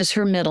 which is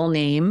her middle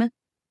name.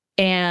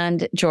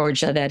 And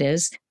Georgia, that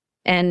is.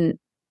 And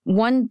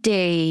one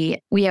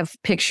day we have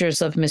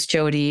pictures of Miss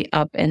Jody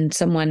up, and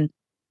someone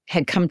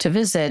had come to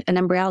visit, an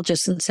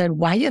embryologist, and said,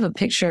 why do you have a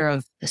picture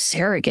of the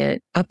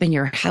surrogate up in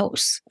your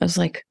house? I was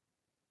like,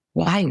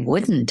 why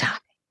wouldn't I?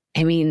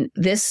 I mean,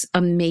 this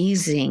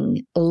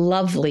amazing,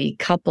 lovely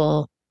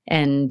couple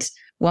and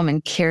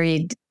woman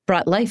carried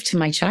brought life to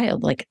my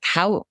child. Like,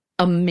 how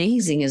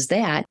amazing is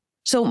that?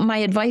 So my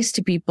advice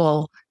to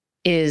people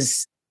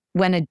is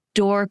when a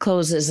door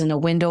closes and a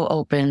window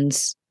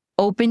opens,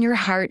 open your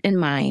heart and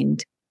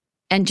mind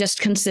and just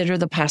consider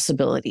the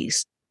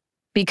possibilities,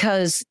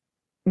 because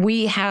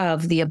we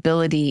have the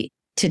ability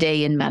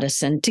today in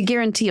medicine to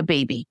guarantee a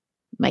baby.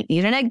 Might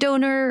need an egg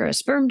donor, or a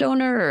sperm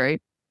donor, or a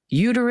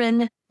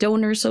uterine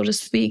donor, so to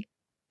speak.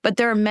 But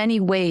there are many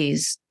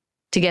ways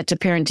to get to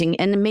parenting.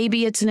 And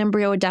maybe it's an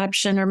embryo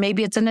adoption, or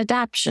maybe it's an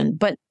adoption.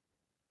 But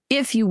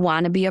if you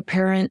want to be a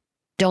parent,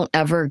 don't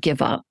ever give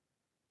up.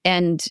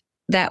 And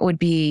that would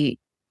be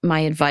my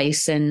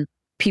advice. And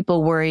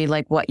people worry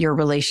like what your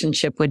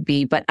relationship would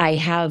be. But I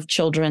have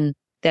children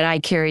that I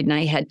carried, and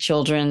I had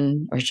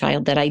children or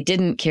child that I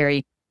didn't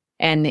carry.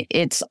 And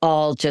it's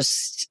all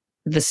just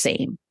the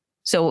same.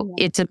 So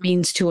it's a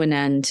means to an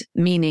end,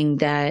 meaning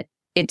that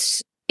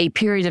it's a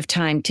period of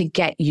time to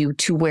get you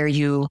to where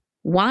you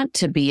want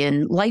to be.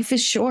 And life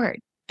is short.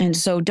 And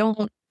so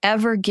don't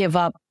ever give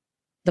up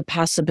the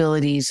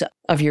possibilities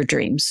of your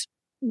dreams.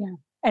 Yeah.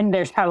 And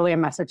there's probably a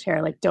message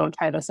here, like, don't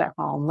try this at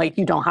home. Like,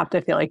 you don't have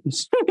to feel like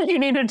you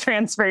need to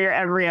transfer your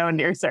embryo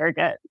into your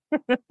surrogate.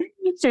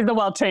 She's a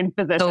well-trained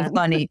physician. So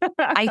funny.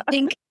 I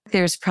think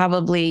there's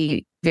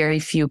probably very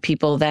few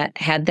people that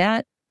had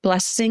that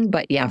blessing,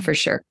 but yeah, for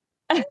sure.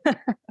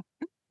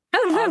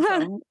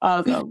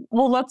 Awesome.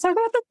 Well, let's talk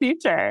about the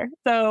future.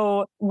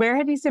 So where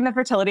have you seen the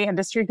fertility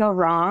industry go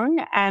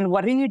wrong? And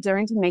what are you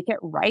doing to make it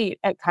right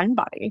at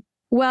Kindbody?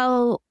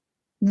 Well,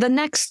 the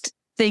next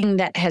thing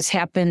that has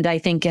happened, I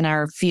think, in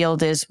our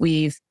field is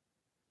we've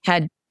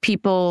had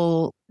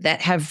people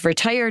that have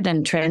retired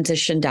and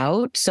transitioned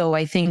out. So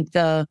I think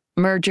the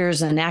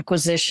mergers and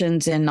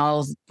acquisitions and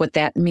all what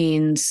that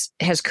means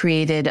has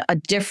created a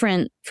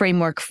different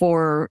framework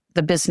for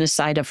the business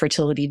side of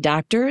fertility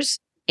doctors.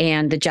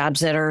 And the jobs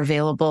that are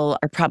available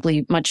are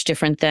probably much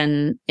different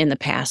than in the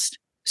past.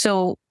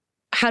 So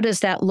how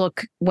does that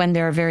look when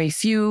there are very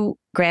few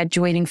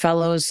graduating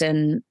fellows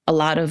and a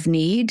lot of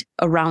need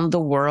around the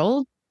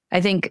world? I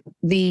think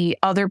the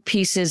other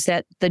piece is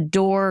that the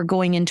door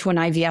going into an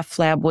IVF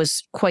lab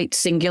was quite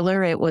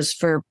singular. It was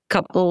for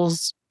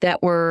couples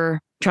that were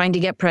trying to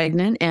get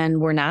pregnant and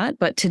were not.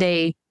 But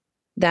today,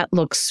 that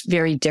looks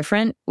very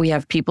different. We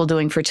have people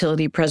doing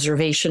fertility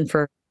preservation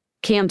for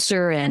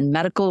cancer and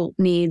medical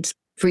needs,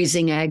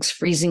 freezing eggs,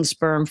 freezing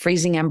sperm,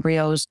 freezing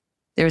embryos.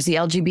 There's the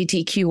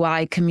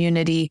LGBTQI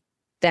community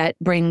that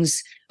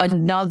brings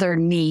another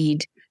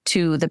need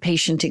to the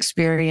patient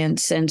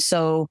experience. And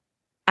so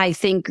I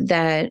think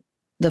that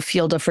the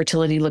field of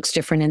fertility looks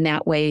different in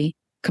that way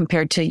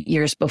compared to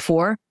years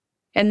before.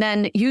 And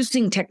then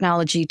using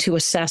technology to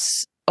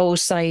assess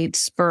oocytes,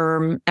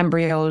 sperm,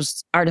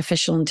 embryos,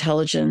 artificial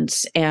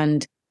intelligence,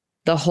 and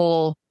the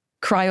whole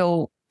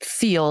cryo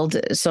field.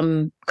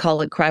 Some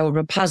call it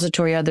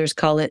cryorepository, others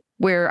call it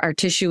where our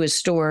tissue is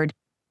stored.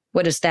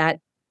 What does that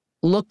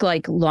look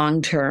like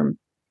long term?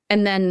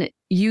 And then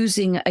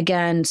using,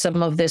 again,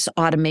 some of this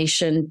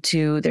automation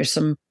there's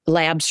some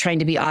labs trying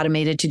to be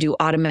automated to do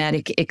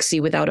automatic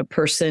ICSI without a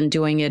person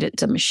doing it.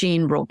 It's a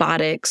machine,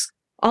 robotics.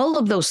 All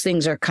of those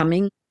things are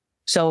coming.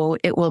 So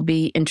it will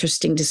be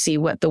interesting to see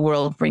what the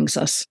world brings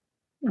us.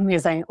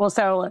 Amazing. Well,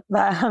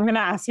 I'm going to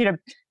ask you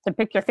to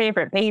pick your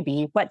favorite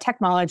baby. What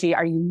technology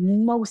are you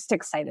most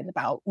excited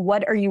about?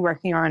 What are you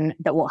working on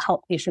that will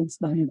help patients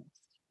the most,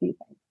 do you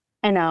think?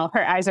 I know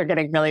her eyes are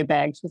getting really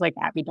big. She's like,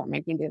 Abby, don't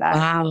make me do that.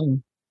 Wow.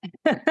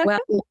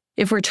 Well,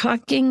 if we're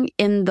talking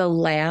in the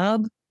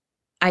lab,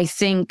 I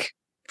think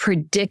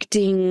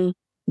predicting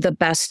the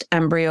best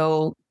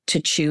embryo to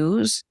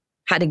choose,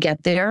 how to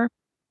get there.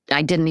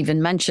 I didn't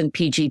even mention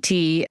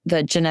PGT,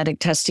 the genetic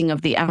testing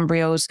of the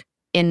embryos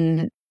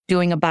in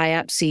doing a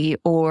biopsy,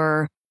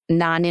 or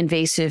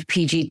non-invasive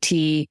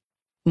PGT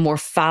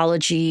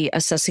morphology,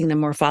 assessing the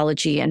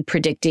morphology and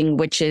predicting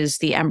which is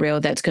the embryo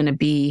that's going to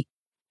be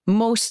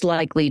most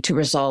likely to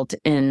result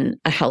in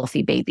a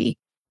healthy baby.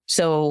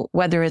 So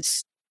whether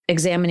it's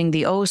examining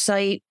the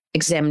oocyte,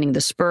 examining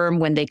the sperm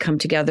when they come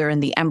together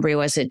and the embryo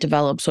as it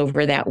develops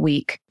over that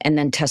week, and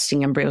then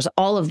testing embryos,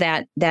 all of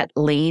that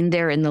lane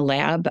there in the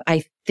lab,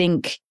 I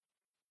think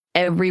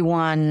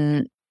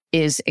everyone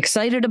is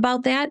excited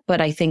about that,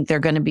 but I think there are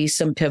going to be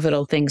some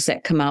pivotal things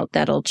that come out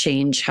that'll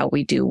change how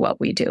we do what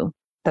we do.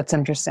 That's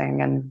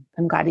interesting. And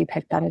I'm glad you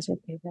picked that as your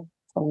favorite.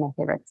 It's one of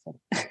my favorites.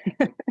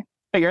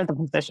 But you're the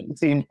physician,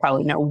 so you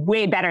probably know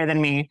way better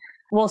than me.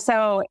 Well,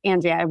 so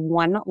Angie, I have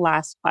one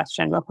last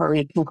question before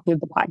we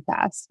conclude the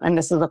podcast. And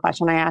this is a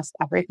question I ask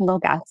every single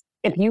guest.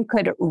 If you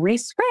could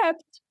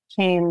rescript,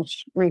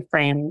 change,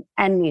 reframe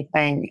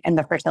anything in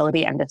the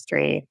fertility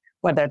industry,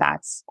 whether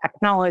that's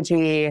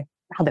technology,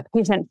 how the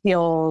patient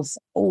feels,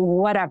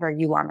 whatever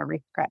you want to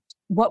rescript,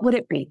 what would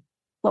it be?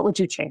 What would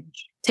you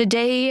change?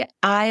 Today,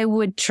 I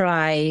would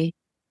try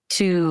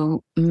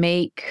to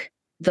make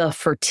the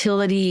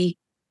fertility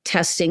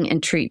testing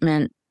and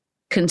treatment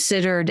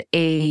considered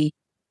a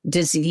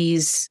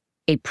disease,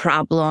 a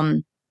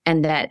problem,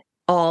 and that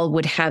all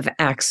would have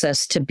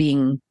access to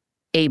being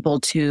able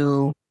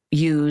to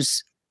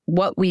use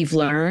what we've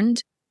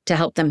learned to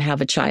help them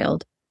have a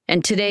child.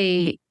 And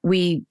today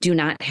we do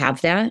not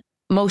have that.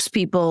 Most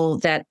people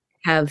that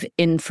have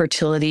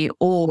infertility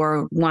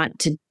or want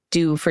to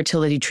do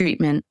fertility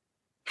treatment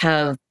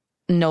have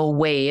no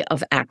way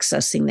of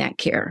accessing that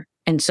care.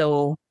 And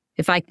so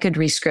if I could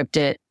rescript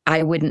it,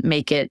 I wouldn't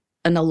make it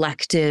an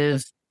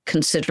elective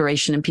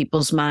consideration in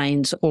people's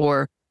minds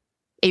or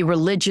a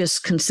religious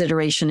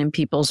consideration in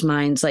people's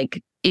minds.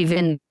 Like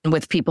even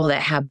with people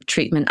that have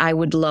treatment, I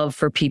would love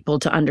for people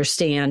to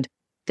understand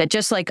that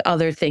just like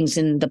other things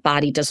in the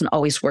body doesn't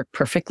always work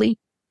perfectly,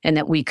 and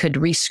that we could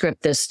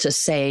rescript this to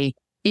say,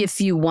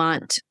 if you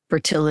want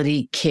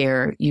fertility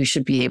care, you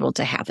should be able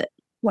to have it.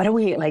 What do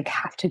we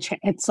have to change?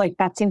 It's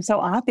that seems so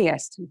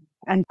obvious.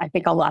 And I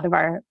think a lot of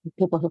our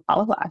people who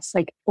follow us,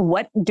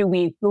 what do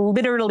we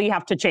literally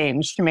have to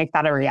change to make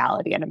that a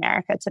reality in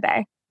America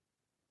today?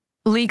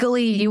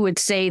 Legally, you would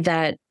say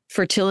that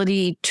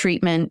fertility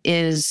treatment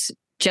is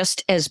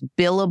just as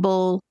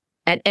billable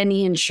at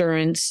any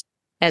insurance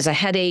as a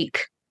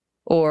headache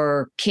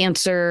or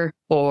cancer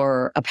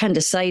or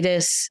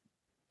appendicitis,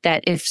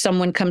 that if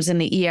someone comes in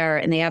the ER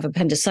and they have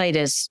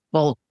appendicitis,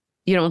 well,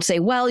 you don't say,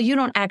 well, you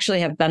don't actually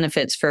have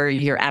benefits for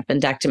your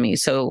appendectomy,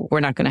 so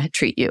we're not going to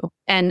treat you.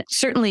 And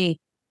certainly,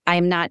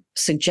 I'm not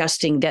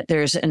suggesting that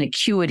there's an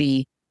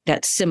acuity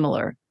that's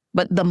similar,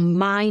 but the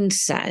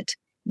mindset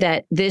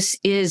that this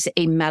is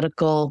a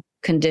medical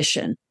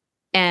condition.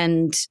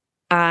 And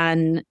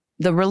on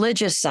the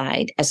religious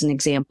side, as an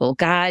example,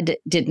 God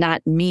did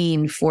not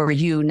mean for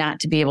you not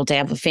to be able to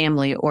have a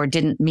family or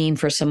didn't mean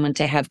for someone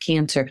to have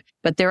cancer.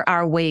 But there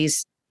are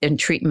ways and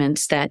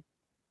treatments that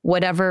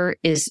whatever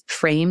is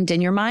framed in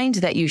your mind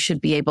that you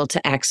should be able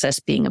to access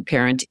being a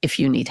parent if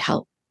you need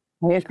help.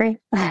 I agree.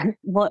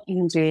 Well,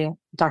 Angie,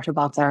 Dr.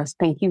 Beltsos,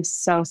 thank you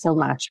so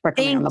much for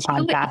coming on the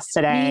podcast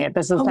today.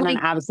 This has been an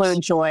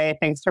absolute joy.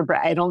 Thanks for,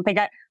 I don't think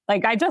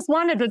I just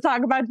wanted to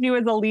talk about you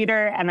as a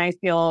leader, and I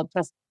feel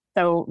just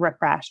so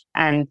refreshed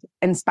and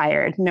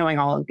inspired knowing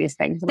all of these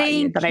things about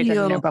you that I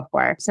didn't know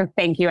before. So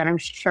thank you. And I'm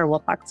sure we'll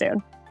talk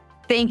soon.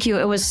 Thank you.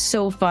 It was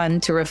so fun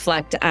to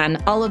reflect on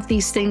all of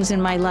these things in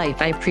my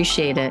life. I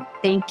appreciate it.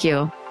 Thank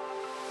you.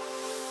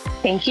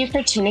 Thank you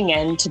for tuning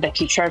in to the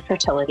Future of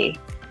Fertility.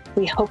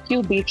 We hope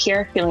you leave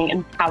here feeling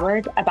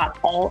empowered about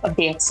all of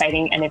the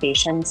exciting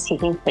innovations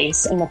taking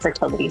place in the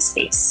fertility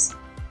space.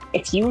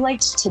 If you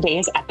liked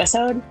today's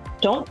episode,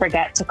 don't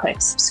forget to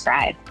click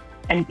subscribe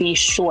and be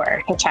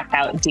sure to check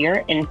out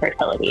Dear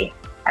Infertility,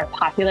 our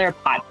popular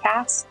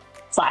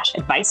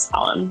podcast/advice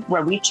column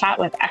where we chat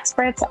with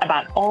experts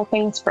about all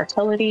things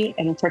fertility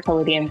and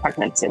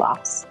pregnancy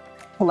loss.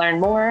 To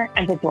learn more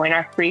and to join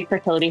our free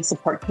fertility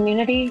support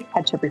community,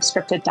 head to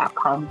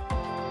rescripted.com.